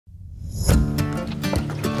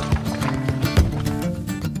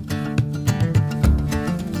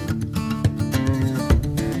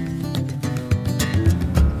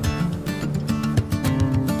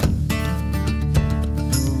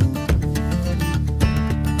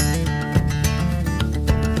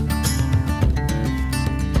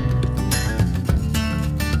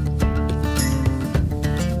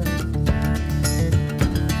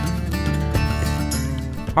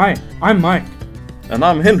I'm Mike, And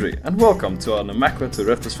I'm Henry, and welcome to our Namaqua to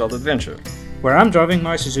Richtersveld adventure. where I'm driving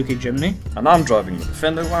my Suzuki Jimny. And I'm driving the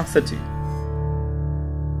Defender 130.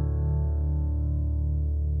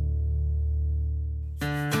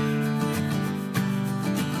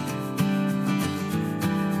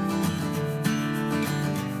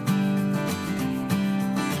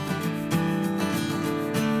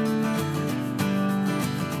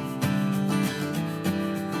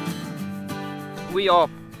 We are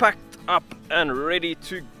packed up and ready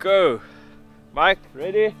to go. Mike,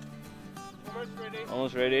 ready?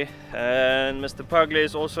 Almost ready. And Mr. Pugly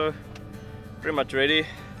is also pretty much ready.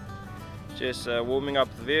 Just warming up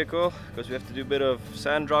the vehicle because we have to do a bit of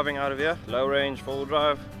sand driving out of here. Low range, full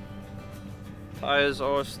drive. Tires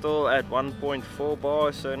are still at 1.4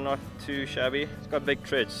 bar, so not too shabby. It's got big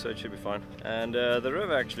treads, so it should be fine. And the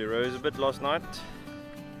river actually rose a bit last night.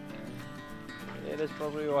 It is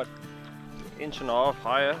probably what, inch and a half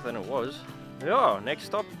higher than it was. Yeah, next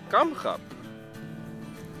stop, Kamchab.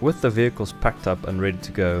 With the vehicles packed up and ready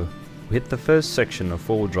to go, we hit the first section of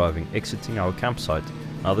forward driving, exiting our campsite.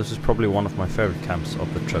 Now this is probably one of my favorite camps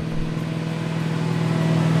of the trip.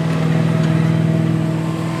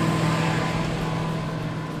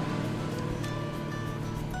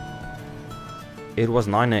 It was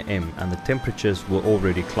 9 AM and the temperatures were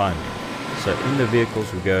already climbing, so in the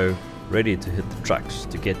vehicles we go, ready to hit the tracks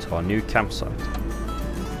to get to our new campsite.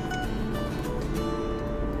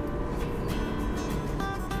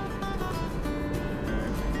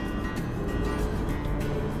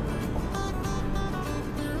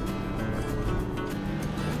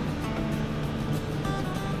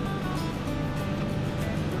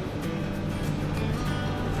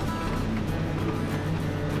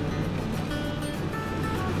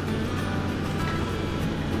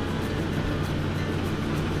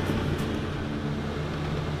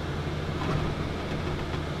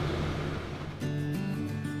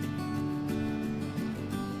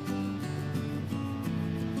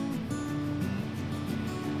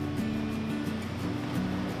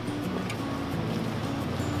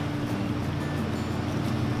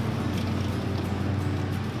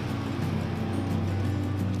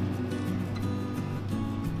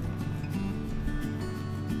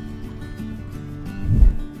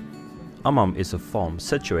 Amam is a farm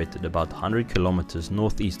situated about 100 kilometers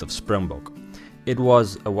northeast of Springbok. It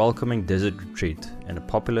was a welcoming desert retreat and a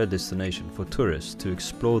popular destination for tourists to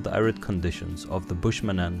explore the arid conditions of the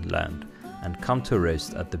Bushmanland land and come to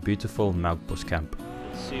rest at the beautiful Melkboom camp.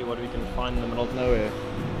 Let's see what we can find in the middle of nowhere.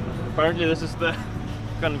 Apparently this is the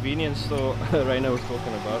convenience store Raina was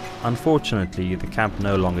talking about. Unfortunately, the camp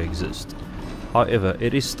no longer exists. However,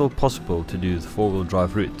 it is still possible to do the four-wheel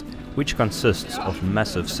drive route, which consists of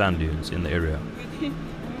massive sand dunes in the area.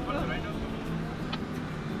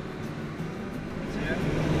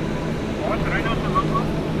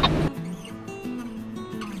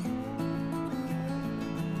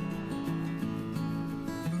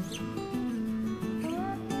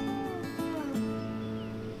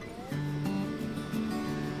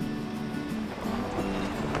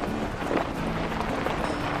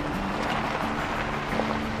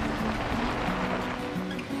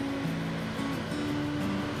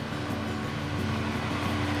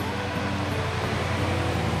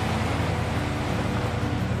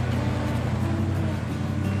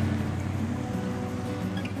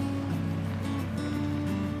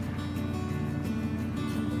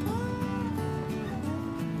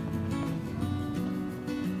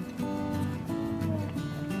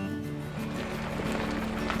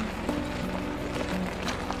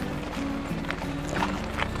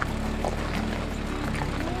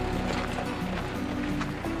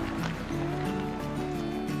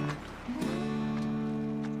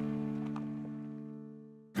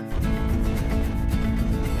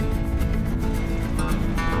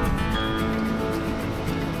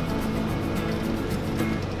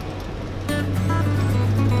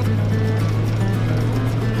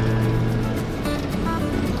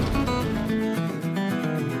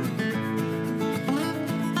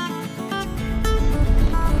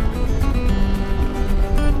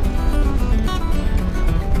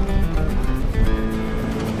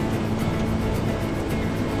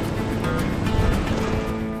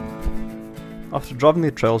 After driving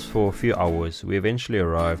the trails for a few hours, we eventually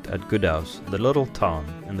arrived at Goodhouse, the little town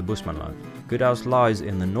in the Bushmanland. Goodhouse lies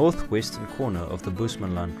in the northwestern corner of the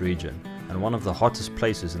Bushmanland region and one of the hottest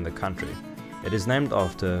places in the country. It is named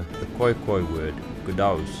after the Khoi word,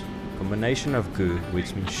 Goodhouse, combination of Gu,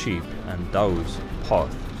 which means sheep, and Daus,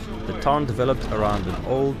 path. The town developed around an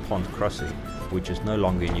old pond crossing, which is no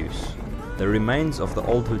longer in use. The remains of the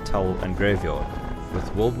old hotel and graveyard,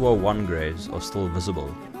 with World War I graves, are still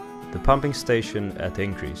visible. The pumping station at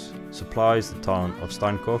Increase supplies the town of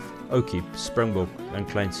Steinkopf, Oakheep, Springbok and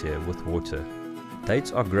Kleinseer with water.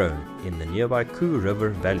 Dates are grown in the nearby Koo River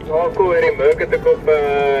Valley. Cool, hierdie merk het ek op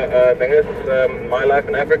ding is My Life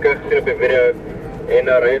in Africa gesien op die video en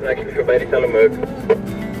daar is actually verby dieselfde merk.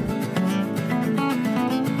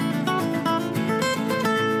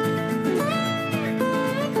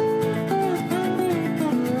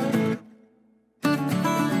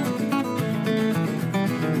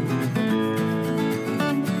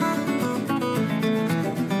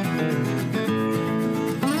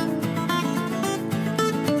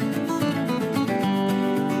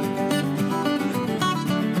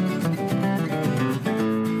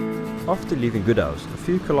 After leaving Goodhouse, a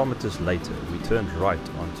few kilometers later, we turned right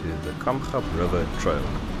onto the Kamchab River Trail.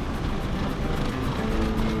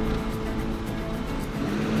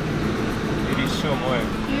 It is so mooi.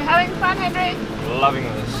 You having fun, Henry? Loving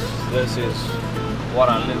this. This is what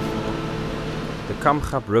I live for. The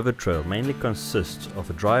Kamchab River Trail mainly consists of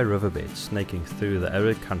a dry riverbed snaking through the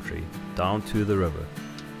arid country down to the river.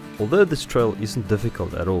 Although this trail isn't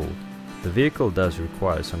difficult at all, the vehicle does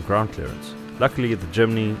require some ground clearance. Luckily, the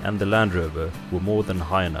Jimny and the Land Rover were more than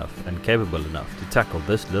high enough and capable enough to tackle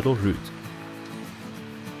this little route.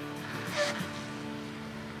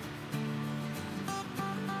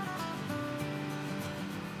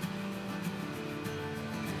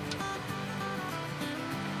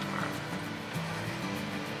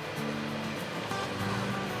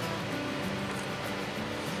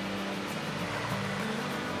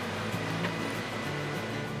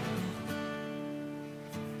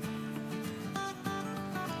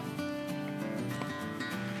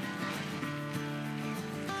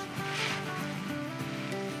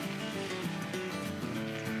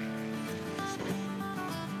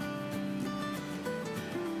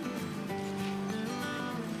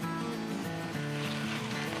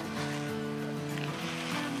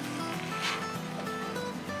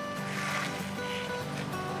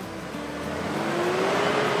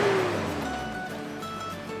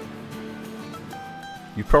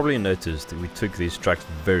 You probably noticed that we took these tracks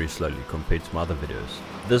very slowly compared to my other videos.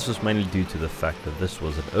 This was mainly due to the fact that this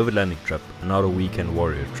was an overlanding trip and not a weekend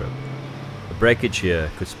warrior trip. A breakage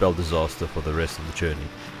here could spell disaster for the rest of the journey.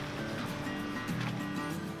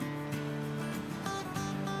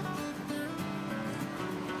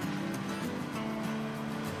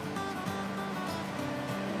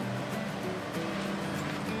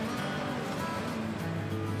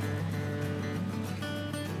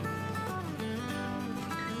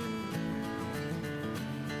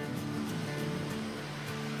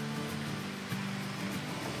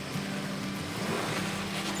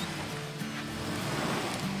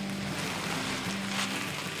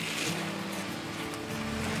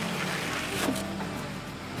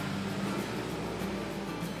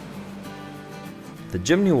 The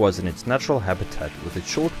Jimny was in its natural habitat with its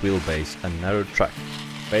short wheelbase and narrow track,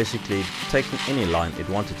 basically taking any line it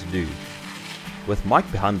wanted to do. With Mike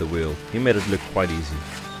behind the wheel, he made it look quite easy.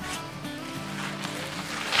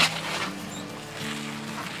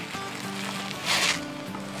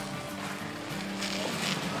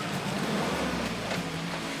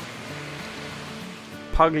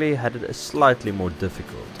 Pugly had it slightly more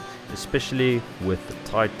difficult, especially with the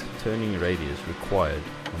tight turning radius required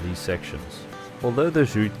on these sections. Although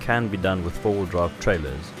this route can be done with four-wheel drive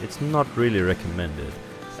trailers, it's not really recommended,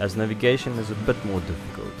 as navigation is a bit more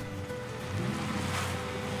difficult.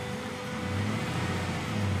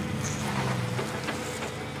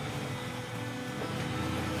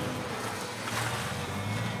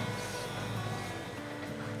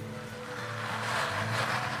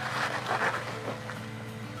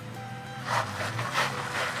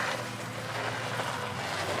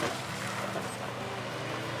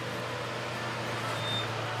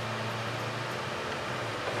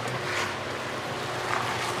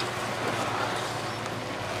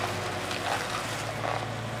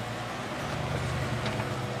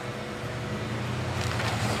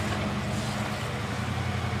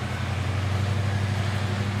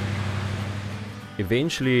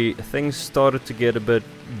 Eventually, things started to get a bit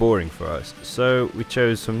boring for us, so we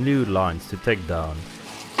chose some new lines to take down.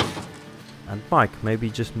 And Mike maybe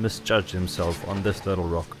just misjudged himself on this little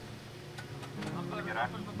rock.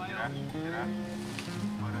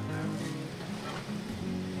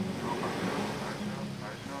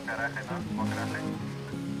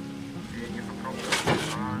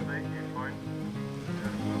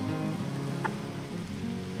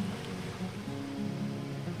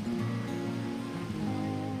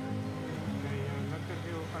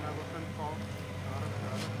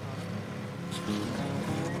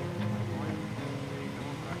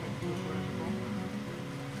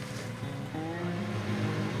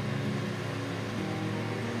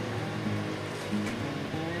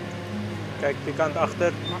 Kijk die kant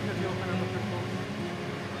achter.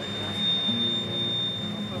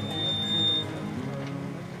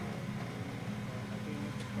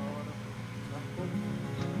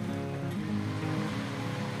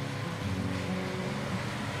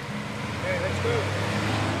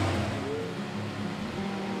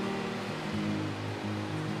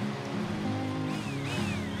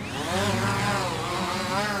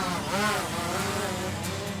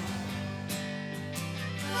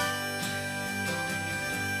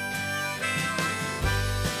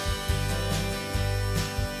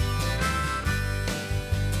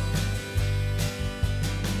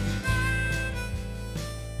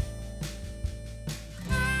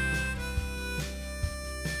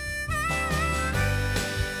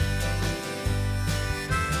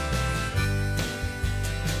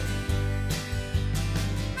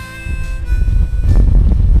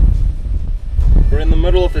 We're in the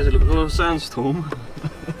middle of this little sandstorm.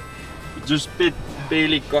 Just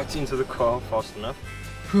barely got into the car fast enough.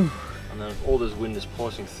 And then all this wind is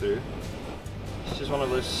passing through. It's just one of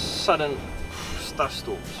those sudden stuff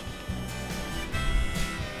storms.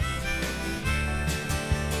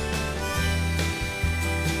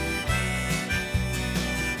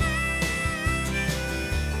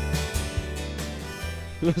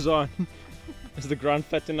 Luzon, is the ground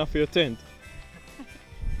fat enough for your tent?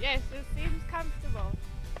 Yes, it seems comfortable.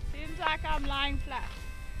 Seems like I'm lying flat.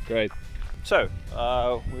 Great. So,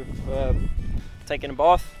 we've taken a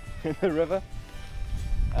bath in the river,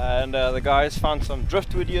 and the guys found some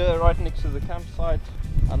driftwood here right next to the campsite,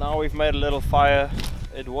 and now we've made a little fire.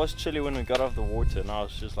 It was chilly when we got off the water, now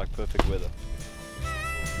it's just like perfect weather.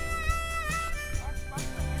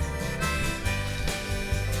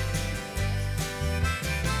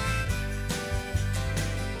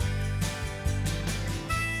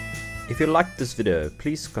 If you liked this video,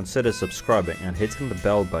 please consider subscribing and hitting the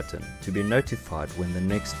bell button to be notified when the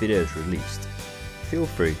next video is released. Feel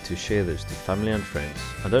free to share this to family and friends,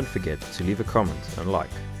 and don't forget to leave a comment and like.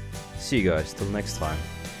 See you guys till next time.